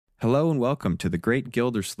Hello and welcome to The Great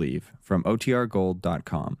Gildersleeve from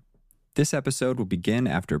OTRGold.com. This episode will begin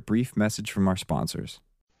after a brief message from our sponsors.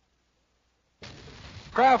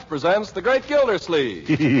 Kraft presents The Great Gildersleeve.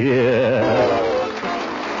 Yeah.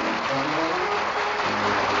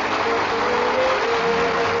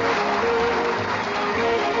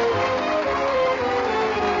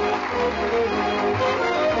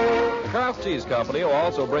 The Kraft Cheese Company will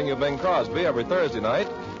also bring you Bing Crosby every Thursday night.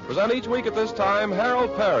 Present each week at this time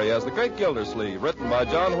Harold Perry as The Great Gildersleeve, written by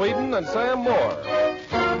John Whedon and Sam Moore.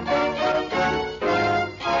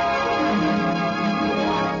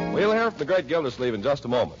 We'll hear from The Great Gildersleeve in just a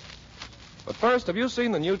moment. But first, have you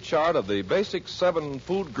seen the new chart of the basic 7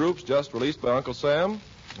 food groups just released by Uncle Sam?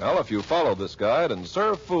 Well, if you follow this guide and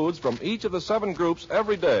serve foods from each of the 7 groups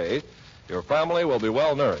every day, your family will be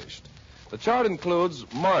well nourished. The chart includes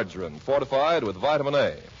margarine fortified with vitamin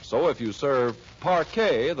A. So if you serve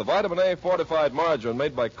Parquet, the vitamin A fortified margarine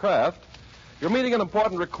made by Kraft, you're meeting an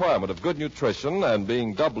important requirement of good nutrition and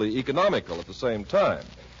being doubly economical at the same time.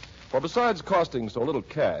 For besides costing so little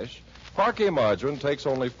cash, Parquet margarine takes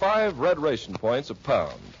only 5 red ration points a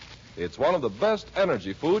pound. It's one of the best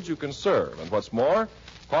energy foods you can serve, and what's more,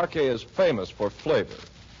 Parquet is famous for flavor.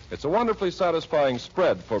 It's a wonderfully satisfying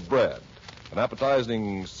spread for bread, an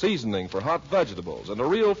appetizing seasoning for hot vegetables, and a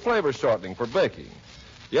real flavor shortening for baking.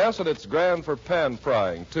 Yes, and it's grand for pan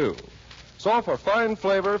frying, too. So for fine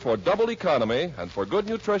flavor, for double economy, and for good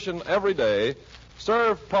nutrition every day,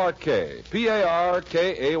 serve Parquet,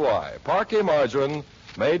 P-A-R-K-A-Y, Parquet margarine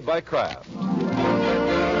made by Kraft.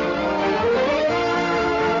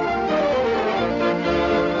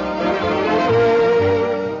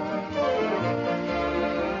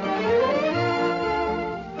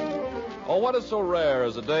 Oh, what is so rare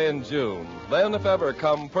as a day in June? Then, if ever,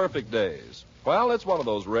 come perfect days. Well, it's one of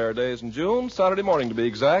those rare days in June, Saturday morning to be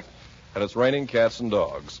exact, and it's raining cats and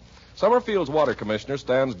dogs. Summerfield's water commissioner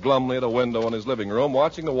stands glumly at a window in his living room,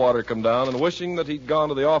 watching the water come down and wishing that he'd gone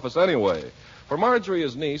to the office anyway. For Marjorie,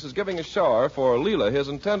 his niece, is giving a shower for Leila, his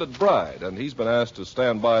intended bride, and he's been asked to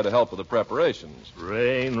stand by to help with the preparations.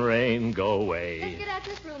 Rain, rain, go away. Let's get out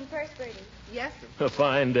this room first, Bertie. Yes, sir. A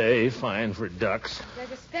fine day, fine for ducks.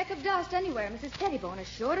 There's a speck of dust anywhere. Mrs. Pettibone is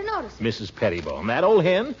sure to notice it. Mrs. Pettibone, that old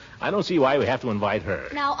hen? I don't see why we have to invite her.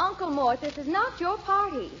 Now, Uncle Mort, this is not your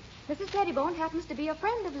party. Mrs. Pettibone happens to be a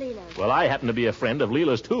friend of Leila's. Well, I happen to be a friend of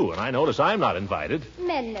Leila's, too, and I notice I'm not invited.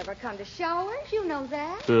 Men never come to showers. You know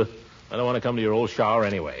that. I don't want to come to your old shower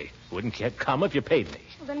anyway. Wouldn't come if you paid me.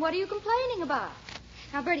 Well, then what are you complaining about?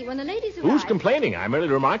 Now, Bertie, when the ladies arrive... Who's complaining? I merely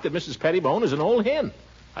remarked that Mrs. Pettibone is an old hen.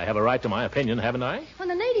 I have a right to my opinion, haven't I? When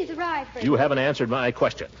the ladies arrive, Bertie... You haven't answered my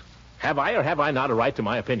question. Have I or have I not a right to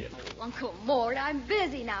my opinion? Oh, Uncle Mort, I'm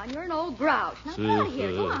busy now, and you're an old grouch. Now, get out of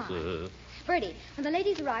here. Come on. Bertie, when the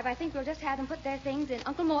ladies arrive, I think we'll just have them put their things in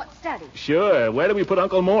Uncle Mort's study. Sure. Where do we put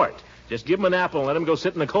Uncle Mort? Just give him an apple and let him go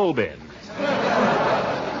sit in the coal bin.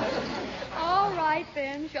 All right,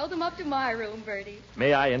 then. Show them up to my room, Bertie.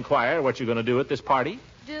 May I inquire what you're going to do at this party?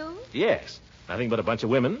 Do? Yes. Nothing but a bunch of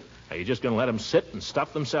women. Are you just going to let them sit and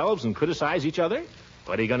stuff themselves and criticize each other?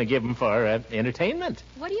 What are you going to give them for entertainment?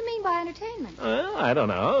 What do you mean by entertainment? Well, I don't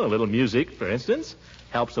know. A little music, for instance.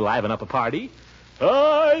 Helps to liven up a party.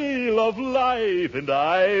 I love life and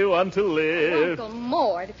I want to live. Uncle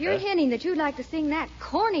Mort, if you're hinting that you'd like to sing that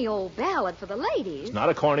corny old ballad for the ladies... It's not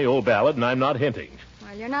a corny old ballad, and I'm not hinting.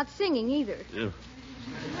 Well, you're not singing either.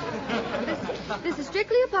 This is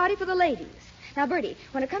strictly a party for the ladies. Now, Bertie,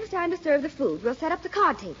 when it comes time to serve the food, we'll set up the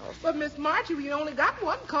card tables. But, Miss Marjorie, we only got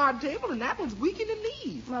one card table, and that one's weak in the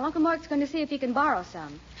knees. Well, Uncle Mort's going to see if he can borrow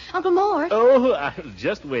some. Uncle Mort. Oh, I was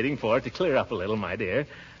just waiting for it to clear up a little, my dear.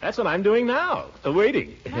 That's what I'm doing now,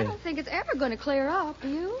 waiting. I don't think it's ever going to clear up, do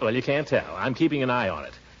you? Well, you can't tell. I'm keeping an eye on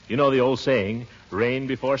it. You know the old saying, rain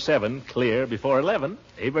before 7, clear before 11.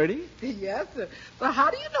 Eh, Bertie? Yes, sir. But how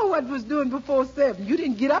do you know what was doing before 7? You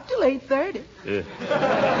didn't get up till 8:30.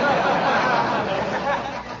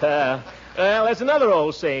 Well, that's another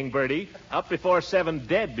old saying, Bertie. Up before 7,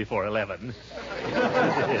 dead before 11.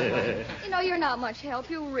 You know, you're not much help.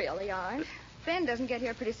 You really aren't. Ben doesn't get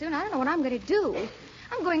here pretty soon. I don't know what I'm going to do.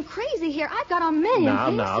 I'm going crazy here. I've got a million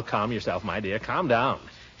things Now, calm yourself, my dear. Calm down.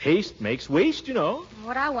 Haste makes waste, you know.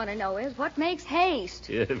 What I want to know is what makes haste.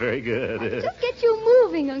 Yeah, very good. Just get you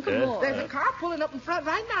moving, Uncle Mort. There's a car pulling up in front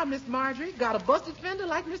right now, Miss Marjorie. Got a busted fender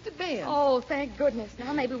like Mr. Ben. Oh, thank goodness.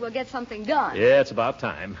 Now maybe we'll get something done. Yeah, it's about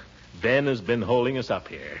time. Ben has been holding us up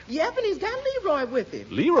here. Yep, and he's got Leroy with him.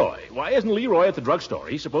 Leroy? Why isn't Leroy at the drugstore?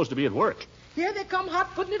 He's supposed to be at work. Here they come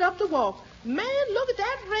hot putting it up the walk. Man, look at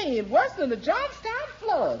that rain. Worse than the Johnstown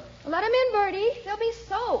flood. Well, let him in, Bertie. They'll be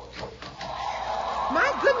soaked.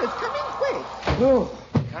 My goodness, come in quick. Oh,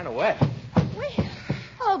 kind of wet. Well,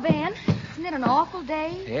 hello, Ben. Isn't it an awful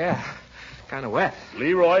day? Yeah, kind of wet.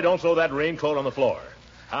 Leroy, don't throw that raincoat on the floor.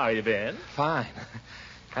 How are you, Ben? Fine.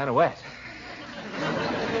 Kind of wet.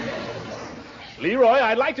 Leroy,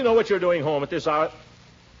 I'd like to know what you're doing home at this hour.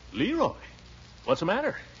 Leroy, what's the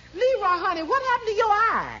matter? Leroy, honey, what happened to your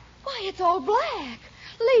eye? Why, it's all black.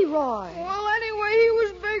 Leroy. Well, anyway, he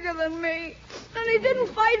was bigger than me. And he didn't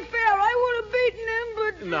fight fair. I would have beaten him,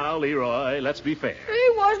 but Now, Leroy, let's be fair. he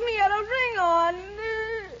wasn't. He had a ring on.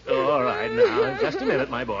 All right, now, just a minute,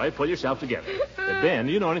 my boy. Pull yourself together. Ben,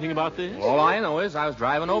 do you know anything about this? All I know is I was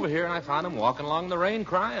driving over here and I found him walking along in the rain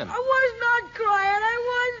crying. I was not crying. I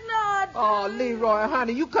was not. Oh, Leroy,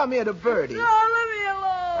 honey, you come here to Bertie. No, let me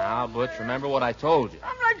alone. Now, Butch, remember what I told you.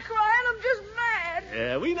 I'm not crying. I'm just mad.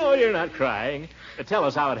 Yeah, we know you're not crying. Tell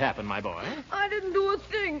us how it happened, my boy. I didn't do a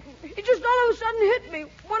thing. He just all of a sudden hit me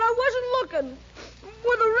when I wasn't looking,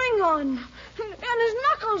 with a ring on, and his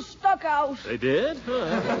knuckles stuck out. They did?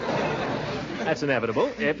 That's inevitable.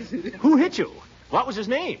 Who hit you? What was his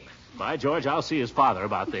name? By George, I'll see his father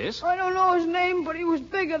about this. I don't know his name, but he was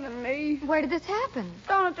bigger than me. Where did this happen?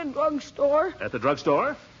 Down at the drugstore. At the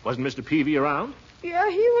drugstore? Wasn't Mr. Peavy around? Yeah,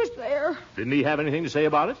 he was there. Didn't he have anything to say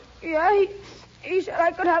about it? Yeah, he said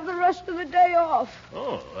I could have the rest of the day off.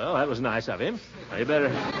 Oh, well, that was nice of him. Now, you better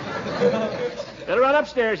run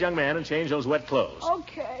upstairs, young man, and change those wet clothes.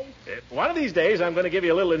 Okay. One of these days, I'm going to give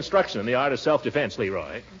you a little instruction in the art of self-defense,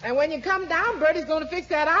 Leroy. And when you come down, Bertie's going to fix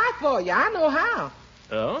that eye for you. I know how.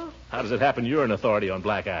 Oh? How does it happen you're an authority on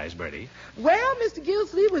black eyes, Bertie? Well, Mr.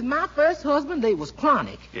 Gilsleeve, with my first husband, they was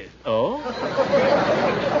chronic. Yeah. Oh?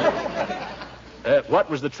 What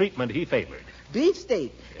was the treatment he favored?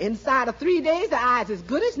 Beefsteak. Inside of 3 days, the eye's as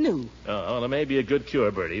good as new. Oh, well, it may be a good cure,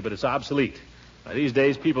 Bertie, but it's obsolete. Now, these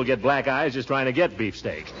days, people get black eyes just trying to get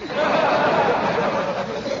beefsteak.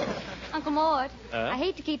 Uncle Mort, I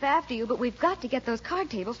hate to keep after you, but we've got to get those card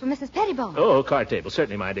tables for Mrs. Pettibone. Oh, card table,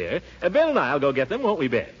 certainly, my dear. Ben and I'll go get them, won't we,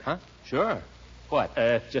 Ben? Huh? Sure. What?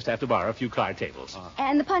 Just have to borrow a few card tables.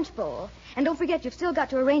 And the punch bowl. And don't forget, you've still got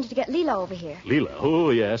to arrange to get Leila over here. Leila? Oh,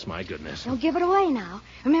 yes, my goodness. Don't give it away now.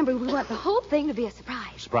 Remember, we want the whole thing to be a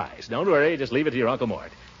surprise. Surprise. Don't worry, just leave it to your Uncle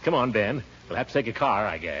Mort. Come on, Ben. We'll have to take a car,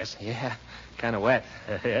 I guess. Yeah, kind of wet.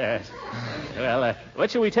 Yes. Well,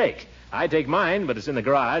 what shall we take? I take mine, but it's in the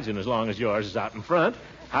garage, and as long as yours is out in front,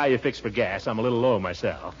 how you fix for gas? I'm a little low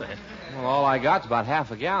myself. Well, all I got's about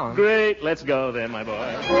half a gallon. Great. Let's go then, my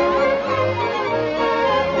boy.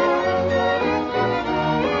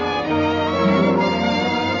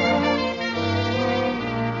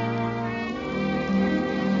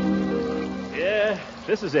 Yeah,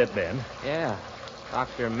 this is it, Ben. Yeah,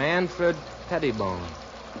 Dr. Manfred Pettibone.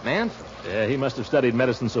 Manfred? Yeah, he must have studied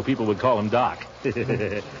medicine so people would call him Doc.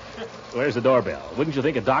 Where's the doorbell? Wouldn't you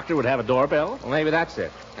think a doctor would have a doorbell? Well, maybe that's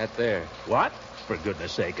it. That's there. What? For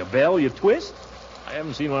goodness sake, a bell you twist? I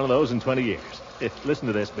haven't seen one of those in 20 years. Listen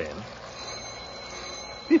to this, Ben.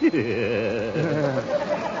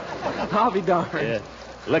 I'll be darned. Yeah.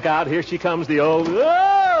 Look out, here she comes, the old...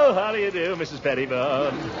 Oh, how do you do, Mrs.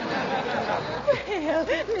 Pettibone? Well,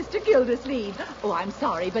 Mr. Gildersleeve. Oh, I'm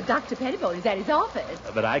sorry, but Dr. Pettibone is at his office.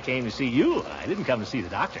 But I came to see you. I didn't come to see the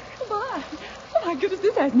doctor. Why? Oh, my goodness,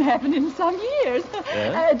 this hasn't happened in some years.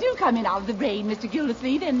 Yeah? Do come in out of the rain, Mr.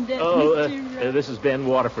 Gildersleeve, and Mr. This is Ben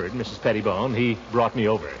Waterford, Mrs. Pettibone. He brought me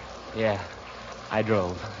over. Yeah, I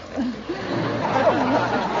drove.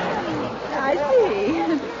 I see.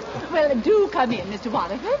 Well, do come in, Mr.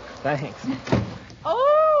 Waterford. Thanks.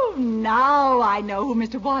 Oh, now I know who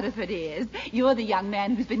Mr. Waterford is. You're the young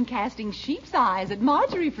man who's been casting sheep's eyes at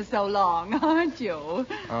Marjorie for so long, aren't you?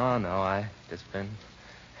 Oh, no, I just been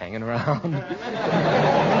hanging around.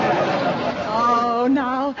 Oh,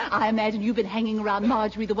 now, I imagine you've been hanging around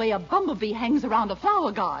Marjorie the way a bumblebee hangs around a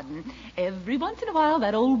flower garden. Every once in a while,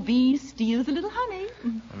 that old bee steals a little honey.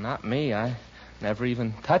 Well, not me. I never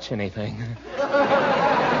even touch anything.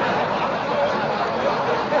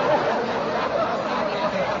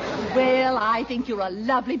 Well, I think you're a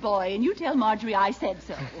lovely boy, and you tell Marjorie I said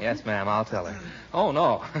so. Yes, ma'am, I'll tell her. Oh,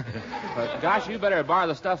 no. Gosh, you better borrow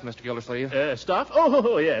the stuff, Mr. Gildersleeve. Stuff?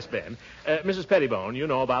 Oh, yes, Ben. Mrs. Pettibone, you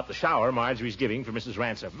know about the shower Marjorie's giving for Mrs.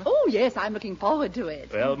 Ransom. Oh, yes, I'm looking forward to it.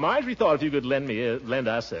 Well, Marjorie thought if you could lend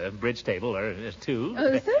us a bridge table or two.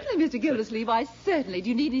 Certainly, Mr. Gildersleeve, I certainly. Do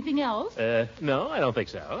you need anything else? No, I don't think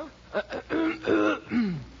so.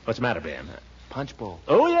 What's the matter, Ben? punch bowl.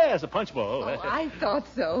 Oh, yes, a punch bowl. Oh, I thought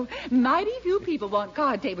so. Mighty few people want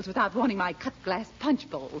card tables without wanting my cut glass punch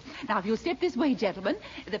bowl. Now, if you'll step this way, gentlemen,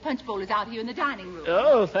 the punch bowl is out here in the dining room.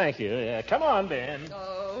 Oh, thank you. Yeah, come on, Ben.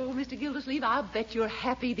 Oh, Mr. Gildersleeve, I'll bet you're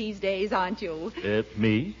happy these days, aren't you?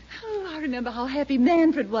 Me? Oh, I remember how happy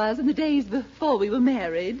Manfred was in the days before we were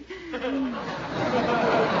married.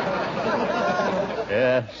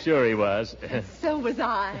 Yeah, sure he was. So was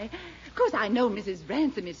I. Of course, I know Mrs.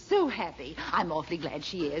 Ransom is so happy. I'm awfully glad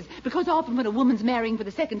she is, because often when a woman's marrying for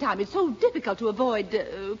the second time, it's so difficult to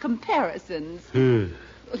avoid comparisons. Oh,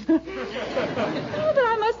 but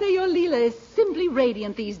I must say your Leila is simply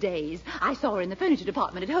radiant these days. I saw her in the furniture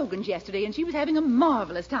department at Hogan's yesterday, and she was having a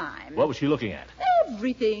marvelous time. What was she looking at?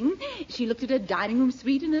 Everything. She looked at a dining room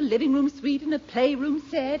suite and a living room suite and a playroom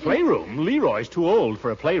set. Playroom? Leroy's too old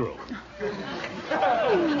for a playroom.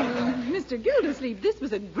 Mr. Gildersleeve, this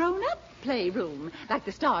was a grown-up playroom, like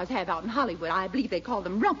the stars have out in Hollywood. I believe they call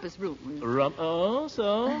them rumpus rooms. Oh,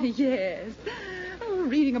 so? Yes. Oh,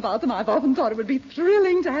 reading about them, I've often thought it would be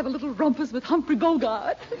thrilling to have a little rumpus with Humphrey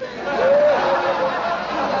Bogart.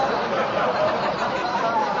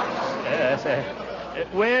 Yes,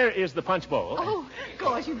 where is the punch bowl? Oh, of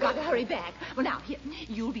course, you've got to hurry back. Well, now, here,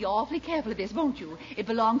 you'll be awfully careful of this, won't you? It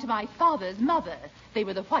belonged to my father's mother. They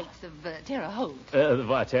were the Whites of Terre Haute.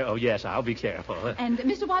 What? Oh, yes, I'll be careful. And,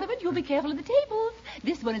 Mr. Waterford, you'll be careful of the tables.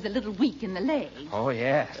 This one is a little weak in the leg. Oh,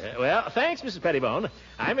 yeah. Well, thanks, Mrs. Pettibone.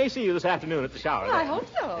 I may see you this afternoon at the shower. I hope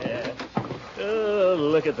so. Yeah. Oh,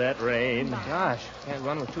 look at that rain. Gosh, can't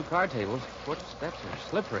run with two card tables. Footsteps are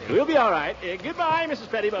slippery. We'll be all right. Goodbye, Mrs.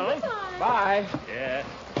 Pettibone. Bye. Yeah.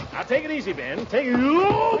 Now, take it easy, Ben. Take it...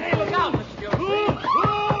 Oh, Hey, look out, Mr. Gildersleeve.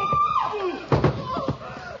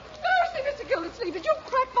 Seriously, Mr. Gildersleeve, did you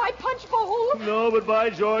crack my punch bowl? No, but by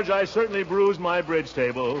George, I certainly bruised my bridge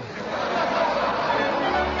table.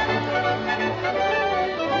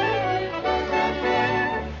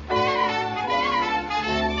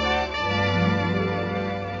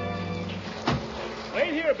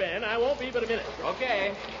 Wait here, Ben. I won't be but a minute.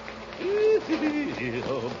 Okay.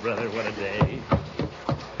 Oh, brother, what a day.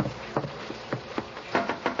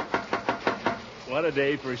 What a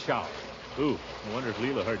day for a shower. Ooh, I wonder if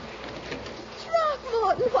Leila heard me.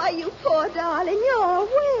 Throckmorton, why, you poor darling, you're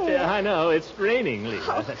wet. Yeah, I know. It's raining, Leila.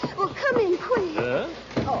 Oh, well, come in quick.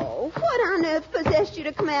 Oh, what on earth possessed you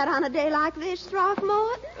to come out on a day like this,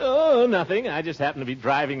 Throckmorton? Oh, nothing. I just happened to be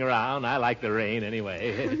driving around. I like the rain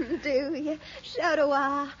anyway. Do you? So do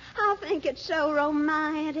I. I think it's so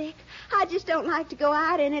romantic. I just don't like to go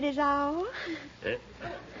out in it is all.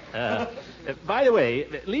 By the way,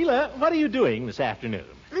 Leila, what are you doing this afternoon?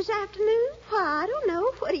 This afternoon? Why, I don't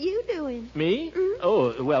know. What are you doing? Me? Mm?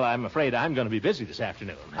 Oh, well, I'm afraid I'm going to be busy this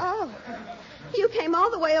afternoon. Oh. You came all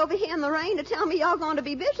the way over here in the rain to tell me you're going to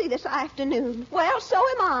be busy this afternoon. Well, so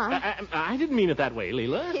am I. I didn't mean it that way,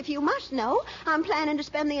 Leila. If you must know, I'm planning to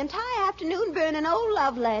spend the entire afternoon burning old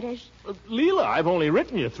love letters. Leila, I've only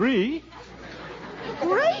written you 3.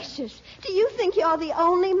 Gracious. Do you think you're the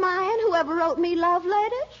only man who ever wrote me love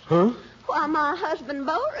letters? Huh? Why, my husband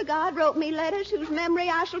Beauregard wrote me letters whose memory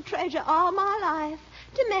I shall treasure all my life,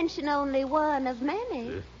 to mention only one of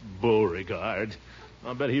many. Beauregard.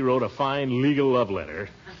 I'll bet he wrote a fine legal love letter.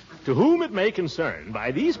 To whom it may concern,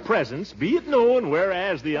 by these presents, be it known,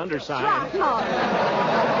 whereas the undersigned...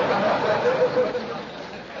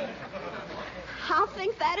 I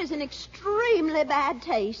think that is an extremely bad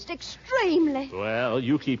taste. Extremely. Well,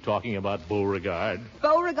 you keep talking about Beauregard.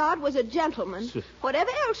 Beauregard was a gentleman. Whatever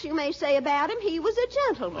else you may say about him, he was a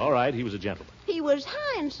gentleman. All right, he was a gentleman. He was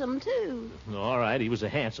handsome, too. All right, he was a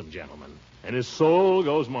handsome gentleman. And his soul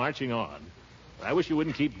goes marching on. I wish you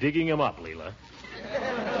wouldn't keep digging him up, Leila.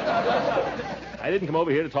 I didn't come over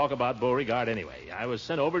here to talk about Beauregard anyway. I was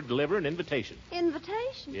sent over to deliver an invitation.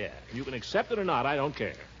 Invitation? Yeah. You can accept it or not, I don't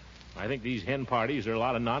care. I think these hen parties are a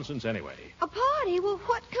lot of nonsense anyway. A party? Well,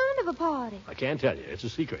 what kind of a party? I can't tell you. It's a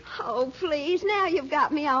secret. Oh, please. Now you've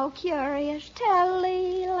got me all curious. Tell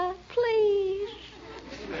Leila, please.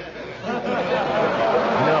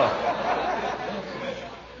 No.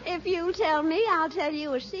 If you tell me, I'll tell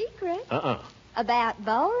you a secret. About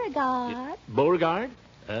Beauregard. Beauregard?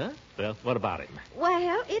 Huh? Well, what about him?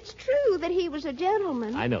 Well, it's true that he was a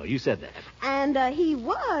gentleman. I know. You said that. And he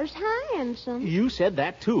was handsome. You said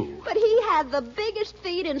that, too. But he had the biggest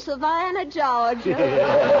feet in Savannah,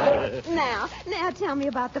 Georgia. Now tell me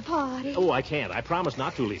about the party. Oh, I can't. I promise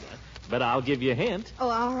not to, Leila. But I'll give you a hint. Oh,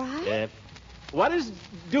 all right. What is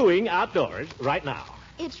doing outdoors right now?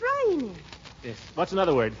 It's raining. What's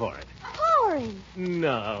another word for it? Pouring.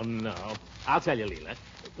 No. I'll tell you, Leila.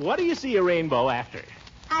 What do you see a rainbow after?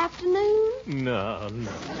 afternoon? No.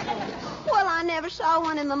 Well, I never saw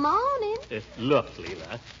one in the morning. Look,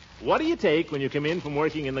 Leila, what do you take when you come in from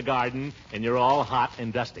working in the garden and you're all hot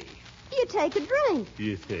and dusty? You take a drink.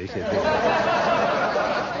 You take it.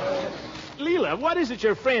 Leila, what is it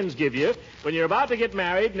your friends give you when you're about to get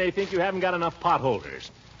married and they think you haven't got enough potholders?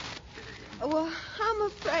 Well, I'm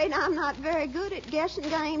afraid I'm not very good at guessing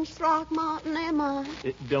games, Throckmorton, am I?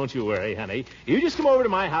 Don't you worry, honey. You just come over to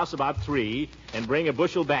my house about 3 and bring a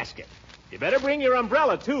bushel basket. You better bring your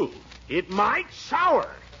umbrella, too. It might shower.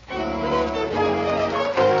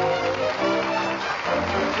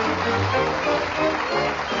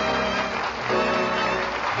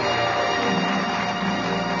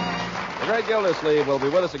 The great Gildersleeve will be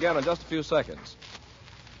with us again in just a few seconds.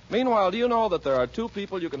 Meanwhile, do you know that there are 2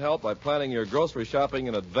 people you can help by planning your grocery shopping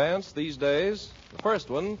in advance these days? The first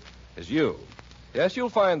one is you. Yes, you'll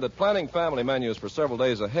find that planning family menus for several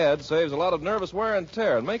days ahead saves a lot of nervous wear and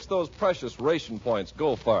tear and makes those precious ration points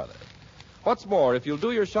go farther. What's more, if you'll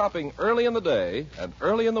do your shopping early in the day and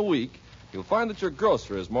early in the week, you'll find that your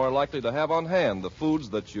grocer is more likely to have on hand the foods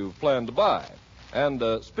that you've planned to buy. And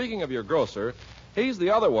speaking of your grocer, he's the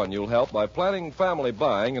other one you'll help by planning family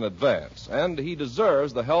buying in advance, and he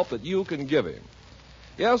deserves the help that you can give him.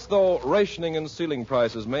 Yes, though rationing and ceiling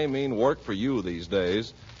prices may mean work for you these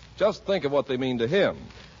days, just think of what they mean to him.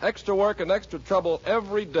 Extra work and extra trouble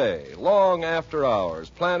every day, long after hours,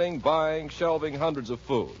 planning, buying, shelving hundreds of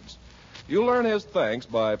foods. You'll learn his thanks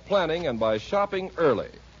by planning and by shopping early.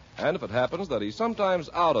 And if it happens that he's sometimes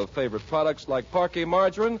out of favorite products like Parkay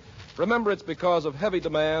margarine, remember it's because of heavy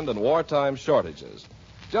demand and wartime shortages.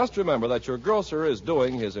 Just remember that your grocer is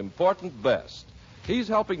doing his important best. He's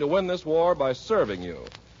helping to win this war by serving you.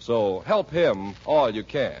 So help him all you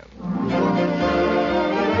can.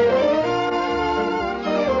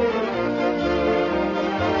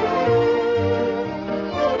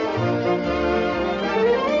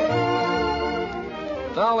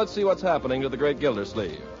 Now let's see what's happening to the great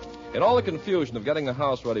Gildersleeve. In all the confusion of getting the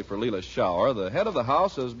house ready for Leila's shower, the head of the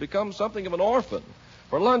house has become something of an orphan.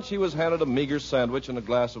 For lunch, he was handed a meager sandwich and a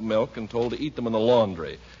glass of milk and told to eat them in the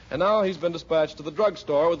laundry. And now he's been dispatched to the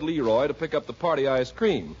drugstore with Leroy to pick up the party ice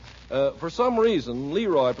cream. For some reason,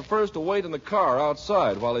 Leroy prefers to wait in the car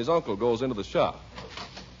outside while his uncle goes into the shop.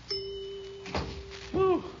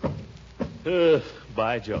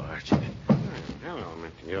 By George. Hello,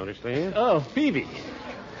 Mr. Gildersleeve. Oh, Phoebe.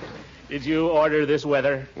 Did you order this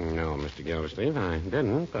weather? No, Mr. Gildersleeve, I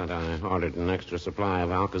didn't, but I ordered an extra supply of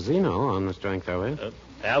Alcazino on the strength of it.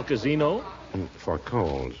 Alcazino? For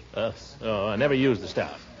colds. I never used the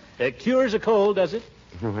stuff. It cures a cold, does it?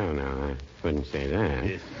 Well, no, I wouldn't say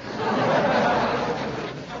that.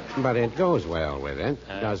 But it goes well with it.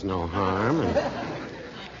 Does no harm and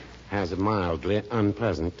has a mildly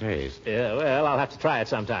unpleasant taste. Yeah, well, I'll have to try it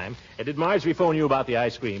sometime. Did Marjorie phone you about the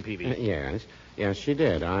ice cream, Peavy? Yes. Yes, she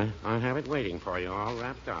did. I have it waiting for you all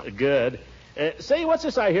wrapped up. Good. Say, what's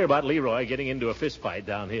this I hear about Leroy getting into a fist fight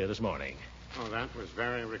down here this morning? Oh, that was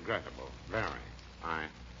very regrettable. Very. I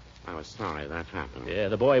was sorry that happened. Yeah,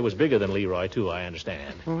 the boy was bigger than Leroy, too, I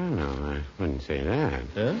understand. Well, no, I wouldn't say that.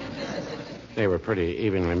 Huh? They were pretty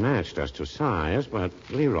evenly matched as to size, but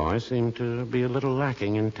Leroy seemed to be a little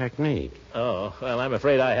lacking in technique. Oh, well, I'm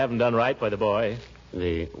afraid I haven't done right by the boy.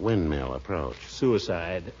 The windmill approach.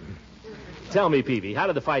 Suicide. Tell me, Peavy, how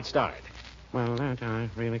did the fight start? Well, that I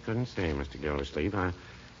really couldn't say, Mr. Gildersleeve.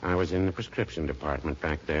 I was in the prescription department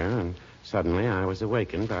back there, and suddenly I was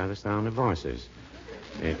awakened by the sound of voices.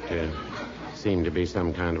 It seemed to be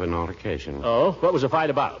some kind of an altercation. Oh, what was the fight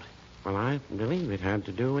about? Well, I believe it had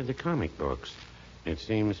to do with the comic books. It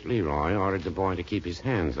seems Leroy ordered the boy to keep his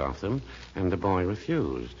hands off them, and the boy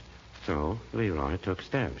refused. So Leroy took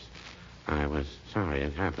steps. I was sorry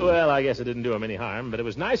it happened. Well, I guess it didn't do him any harm, but it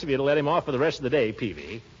was nice of you to let him off for the rest of the day,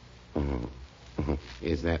 Peavy.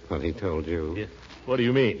 Is that what he told you? Yeah. What do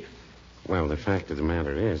you mean? Well, the fact of the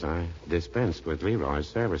matter is I dispensed with Leroy's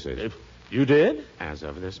services. You did? As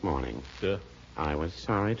of this morning. Yeah. I was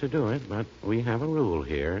sorry to do it, but we have a rule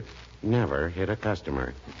here. Never hit a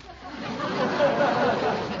customer.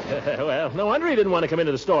 Well, no wonder he didn't want to come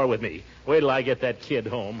into the store with me. Wait till I get that kid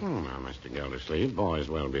home. Oh, now, Mr. Gildersleeve, boys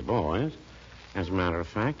will be boys. As a matter of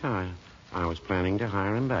fact, I was planning to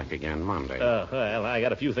hire him back again Monday. Well, I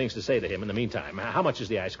got a few things to say to him in the meantime. How much is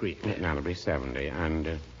the ice cream? That'll be 70,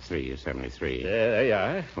 and 3 is 73. There you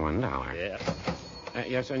are. $1. Yeah.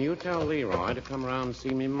 Yes, and you tell Leroy to come around and see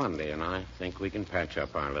me Monday, and I think we can patch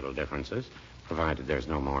up our little differences, provided there's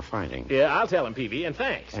no more fighting. Yeah, I'll tell him, Peavy, and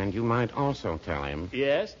thanks. And you might also tell him...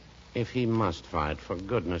 Yes? If he must fight, for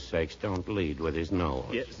goodness sakes, don't lead with his nose.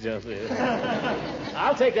 Yes, just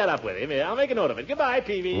I'll take that up with him. I'll make a note of it. Goodbye,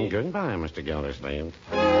 Peavy. Goodbye, Mr. Gildersleeve.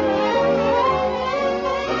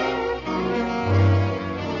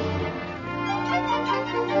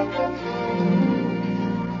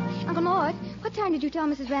 Uncle Mort, what time did you tell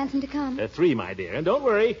Mrs. Ransom to come? 3, my dear. And don't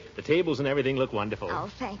worry, the tables and everything look wonderful. Oh,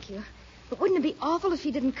 thank you. But wouldn't it be awful if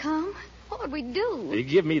she didn't come? What would we do? You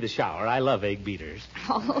give me the shower. I love egg beaters.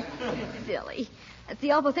 Oh, silly. That's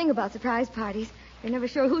the awful thing about surprise parties. You're never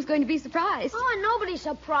sure who's going to be surprised. Oh, nobody's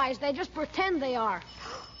surprised. They just pretend they are.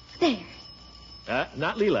 There.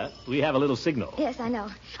 Not Leila. We have a little signal. Yes, I know.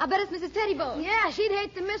 I bet it's Mrs. Pettibone. Yeah, she'd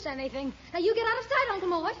hate to miss anything. Now, you get out of sight, Uncle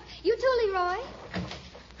Mort. You too, Leroy.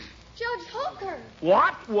 Judge Hooker.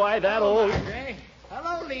 What? Why, that old... Marjorie.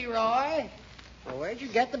 Hello, Leroy. Well, where'd you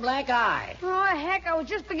get the black eye? Oh, heck, I was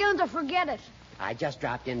just beginning to forget it. I just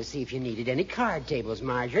dropped in to see if you needed any card tables,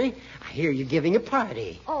 Marjorie. I hear you're giving a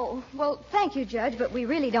party. Oh, well, thank you, Judge, but we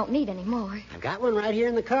really don't need any more. I've got one right here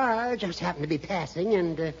in the car. Just happened to be passing,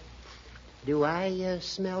 and, do I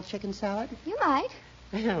smell chicken salad? You might.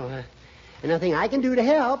 Well, nothing I can do to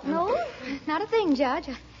help. No, not a thing, Judge.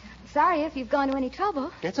 I'm sorry if you've gone to any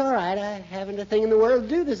trouble. That's all right. I haven't a thing in the world to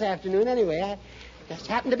do this afternoon anyway. I just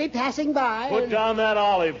happened to be passing by. Put down that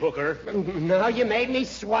olive, Hooker. No, you made me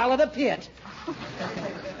swallow the pit.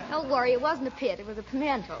 Don't worry, it wasn't a pit. It was a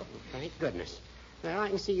pimento. Thank goodness. Well, I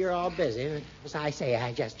can see you're all busy. As I say,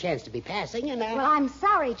 I just chanced to be passing, and I... Well, I'm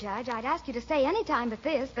sorry, Judge. I'd ask you to stay any time but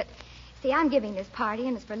this, but, see, I'm giving this party,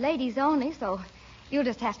 and it's for ladies only, so you'll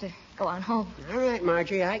just have to go on home. All right,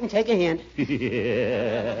 Marjorie, I can take a hint.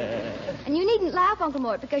 And you needn't laugh, Uncle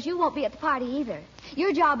Mort, because you won't be at the party either.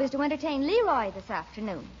 Your job is to entertain Leroy this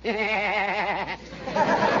afternoon.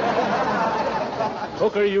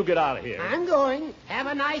 Hooker, you get out of here. I'm going. Have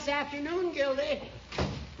a nice afternoon, Gildy.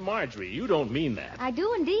 Marjorie, you don't mean that. I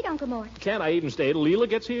do indeed, Uncle Mort. Can't I even stay till Leila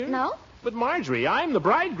gets here? No? But, Marjorie, I'm the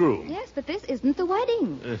bridegroom. Yes, but this isn't the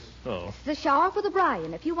wedding. Oh. It's the shower for the bride,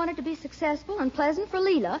 and if you want it to be successful and pleasant for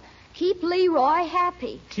Leila, keep Leroy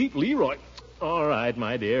happy. Keep Leroy. All right,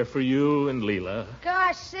 my dear, for you and Leila.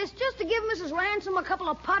 Gosh, sis, just to give Mrs. Ransom a couple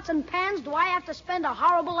of pots and pans, do I have to spend a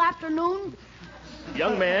horrible afternoon?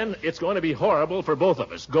 Young man, it's going to be horrible for both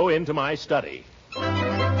of us. Go into my study.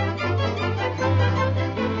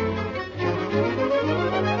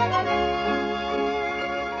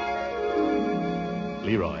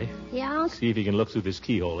 Leroy. Yeah? See if you can look through this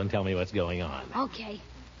keyhole and tell me what's going on. Okay.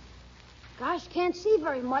 Gosh, can't see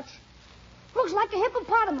very much. Looks like a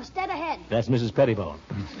hippopotamus dead ahead. That's Mrs. Pettibone.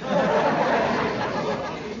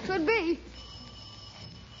 Could be.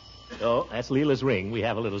 Oh, that's Leila's ring. We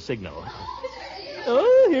have a little signal.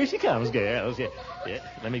 Oh, here she comes, girls. Yeah.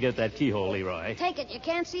 Let me get that keyhole, Leroy. Take it. You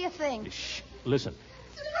can't see a thing. Shh. Listen.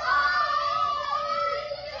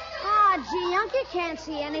 Gee, Unc, you can't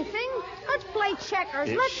see anything. Let's play checkers.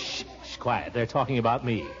 Shh, quiet. They're talking about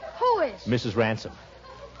me. Who is? Mrs. Ransom.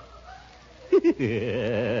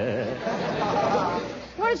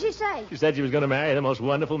 What did she say? She said she was going to marry the most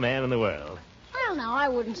wonderful man in the world. Well, now, I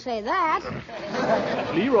wouldn't say that.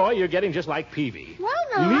 Leroy, you're getting just like Peavy. Well,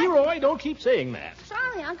 no. Leroy, don't keep saying that.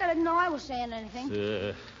 Sorry, Unc. I didn't know I was saying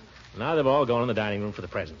anything. Now they've all gone in the dining room for the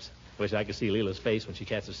presents. Wish I could see Leila's face when she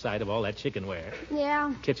catches sight of all that chickenware.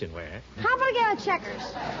 Yeah. Kitchenware. How about a game of checkers?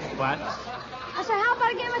 What? I said, how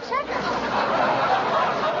about a game of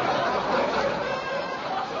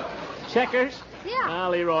checkers? Checkers? Yeah. Now,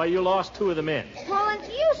 Leroy, you lost 2 of the men. Well, then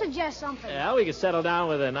you suggest something. Well, we could settle down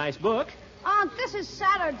with a nice book. Unc, this is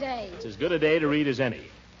Saturday. It's as good a day to read as any.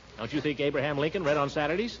 Don't you think Abraham Lincoln read on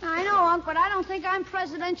Saturdays? I know, Unc, but I don't think I'm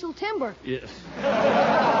presidential timber. Yeah.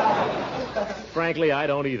 Frankly, I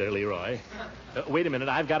don't either, Leroy. Wait a minute,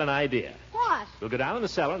 I've got an idea. What? We'll go down in the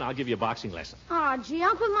cellar and I'll give you a boxing lesson. Oh, gee,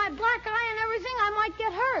 Unc, with my black eye and everything, I might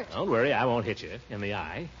get hurt. Don't worry, I won't hit you in the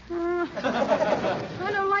eye.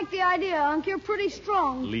 I don't like the idea, Unc. You're pretty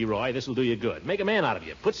strong. Leroy, this will do you good. Make a man out of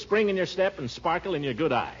you. Put spring in your step and sparkle in your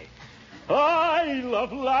good eye. I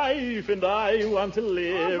love life and I want to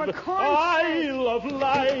live. Oh, for corn's sake. I love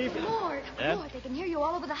life. Lord, they can hear you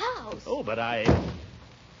all over the house. Oh, but I...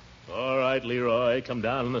 All right, Leroy, come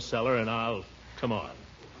down in the cellar and I'll... Come on.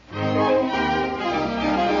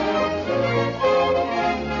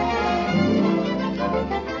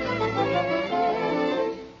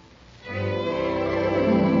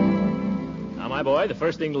 Now, my boy, the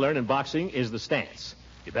first thing to learn in boxing is the stance.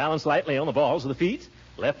 You balance lightly on the balls of the feet,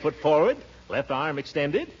 left foot forward, left arm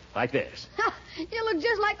extended, like this. You look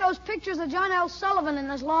just like those pictures of John L. Sullivan in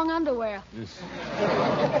his long underwear.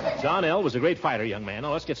 John L. was a great fighter, young man.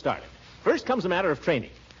 Now, let's get started. First comes the matter of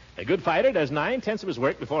training. A good fighter does 9/10 of his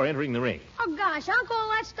work before entering the ring. Oh, gosh, Uncle, all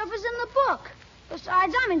that stuff is in the book.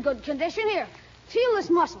 Besides, I'm in good condition. Here, feel this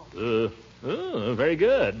muscle. Very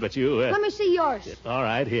good, but you... Let me see yours. All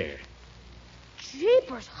right, here.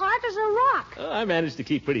 Jeepers, hard as a rock. I managed to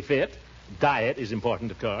keep pretty fit. Diet is important,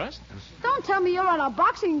 of course. Don't tell me you're on a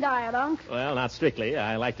boxing diet, Unc. Well, not strictly.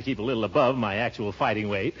 I like to keep a little above my actual fighting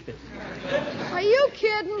weight. Are you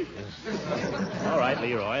kidding? All right,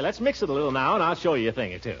 Leroy, let's mix it a little now, and I'll show you a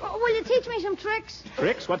thing or two. Will you teach me some tricks?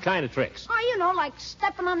 Tricks? What kind of tricks? Oh, you know, like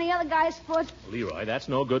stepping on the other guy's foot. Leroy, that's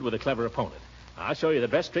no good with a clever opponent. I'll show you the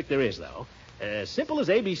best trick there is, though. Simple as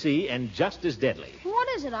ABC and just as deadly. What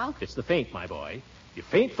is it, Unc? It's the feint, my boy. You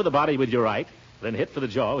feint for the body with your right, then hit for the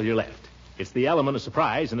jaw with your left. It's the element of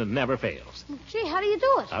surprise, and it never fails. Gee, how do you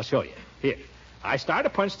do it? I'll show you. Here. I start a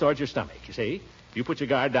punch towards your stomach, you see? You put your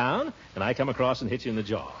guard down, and I come across and hit you in the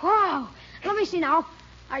jaw. Wow. Let me see now.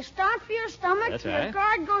 I start for your stomach, That's your right.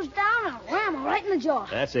 guard goes down, and wham, right in the jaw.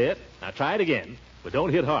 That's it. Now try it again, but don't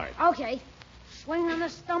hit hard. Okay. Swing on the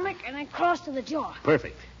stomach and then cross to the jaw.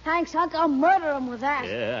 Perfect. Thanks, Unc. I'll murder him with that.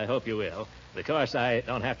 Yeah, I hope you will. Of course, I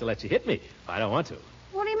don't have to let you hit me if I don't want to.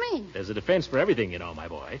 What do you mean? There's a defense for everything, you know, my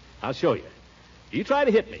boy. I'll show you. You try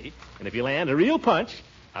to hit me, and if you land a real punch,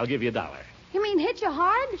 I'll give you $1. You mean hit you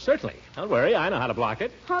hard? Certainly. Don't worry, I know how to block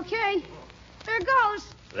it. Okay. There goes.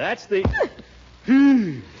 That's the... Gosh,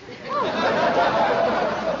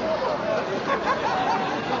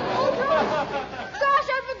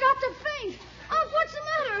 I forgot to faint. Unc, what's the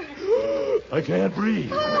matter? I can't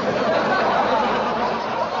breathe. Unc,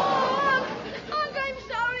 I'm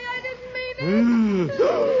sorry. I didn't mean it.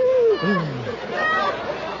 Help!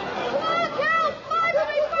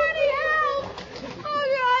 Marjorie, Barney, help! Oh,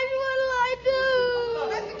 gosh, what'll I do?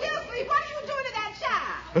 Mr. Gilsleeve, what are you doing to that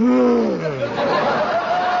child?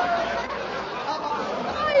 I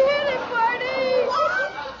hit him, Barney.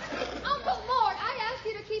 Uncle Mort, I asked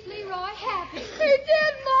you to keep Leroy happy. He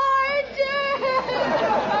did, Ma, he did.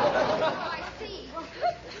 I see.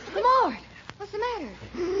 Mort, what's the matter?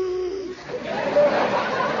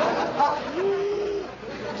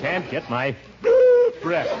 Can't get my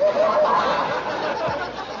breath.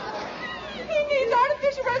 He needs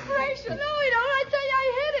artificial respiration. No, he don't. I tell you, I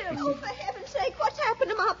hit him. Oh, for heaven's sake, what's happened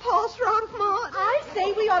to my poor Throckmorton? I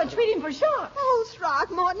say we ought to treat him for sure. Oh,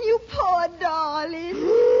 Throckmorton, you poor darling.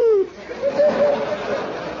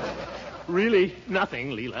 Really,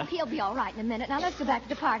 nothing, Leila. He'll be all right in a minute. Now, let's go back to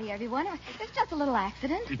the party, everyone. It's just a little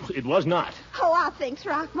accident. It was not. Oh, I think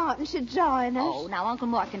Throckmorton should join us. Oh, now, Uncle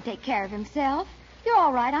Mort can take care of himself. You're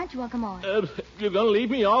all right, aren't you, Uncle Mort? You're going to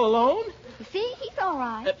leave me all alone? You see, he's all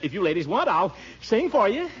right. If you ladies want, I'll sing for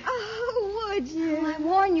you. Oh, would you? I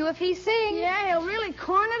warn you, if he sings. Yeah, he'll really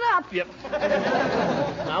corn it up. Yep.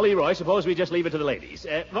 Now, Leroy, suppose we just leave it to the ladies.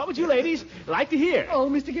 What would you ladies like to hear? Oh,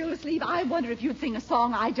 Mr. Gildersleeve, I wonder if you'd sing a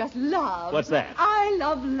song I just love. What's that? I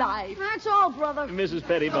love life. That's all, brother. Mrs.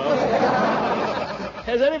 Pettibone.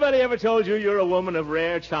 Has anybody ever told you you're a woman of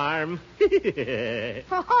rare charm?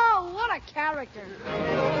 Oh, what a character.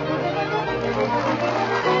 Oh,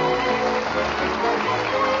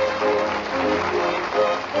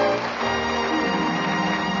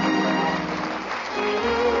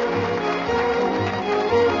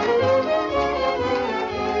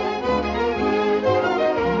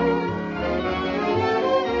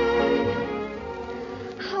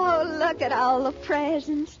 look at all the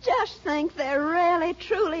presents. Just think there really,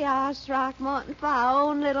 truly are Throckmorton for our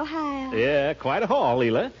own little house. Yeah, quite a haul,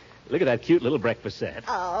 Leila. Look at that cute little breakfast set.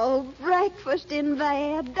 Oh, breakfast in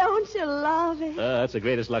bed. Don't you love it? That's the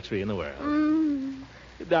greatest luxury in the world. Mm.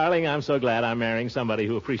 Darling, I'm so glad I'm marrying somebody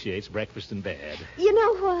who appreciates breakfast in bed. You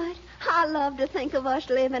know what? I love to think of us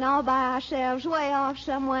living all by ourselves way off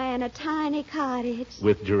somewhere in a tiny cottage.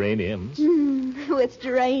 With geraniums. With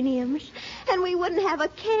geraniums. And we wouldn't have a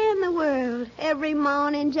care in the world. Every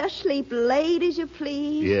morning just sleep late as you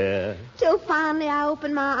please. Yeah. Till finally I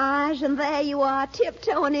open my eyes and there you are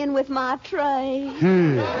tiptoeing in with my tray.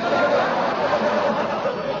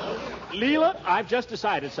 Leila, I've just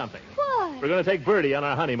decided something. What? We're going to take Bertie on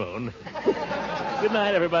our honeymoon. Good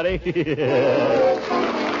night, everybody.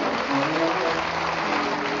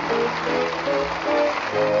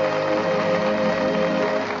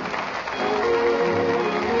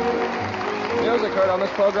 Music heard on this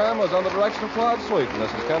program was under the direction of Claude Sweeten.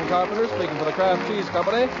 This is Ken Carpenter speaking for the Kraft Cheese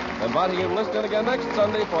Company, inviting you to listen in again next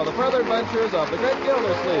Sunday for the further adventures of the Great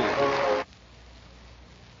Gildersleeve.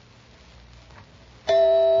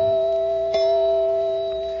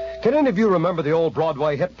 Can any of you remember the old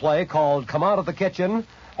Broadway hit play called Come Out of the Kitchen?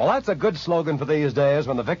 Well, that's a good slogan for these days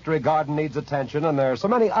when the Victory Garden needs attention and there are so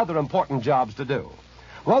many other important jobs to do.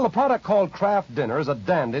 Well, the product called Kraft Dinner is a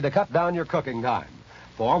dandy to cut down your cooking time.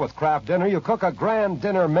 For with Kraft Dinner, you cook a grand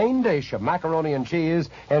dinner main dish of macaroni and cheese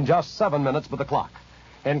in just 7 minutes with the clock.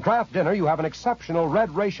 In Kraft Dinner, you have an exceptional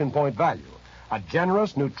red ration point value, a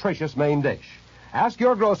generous, nutritious main dish. Ask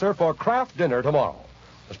your grocer for Kraft Dinner tomorrow.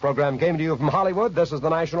 This program came to you from Hollywood. This is the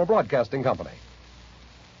National Broadcasting Company.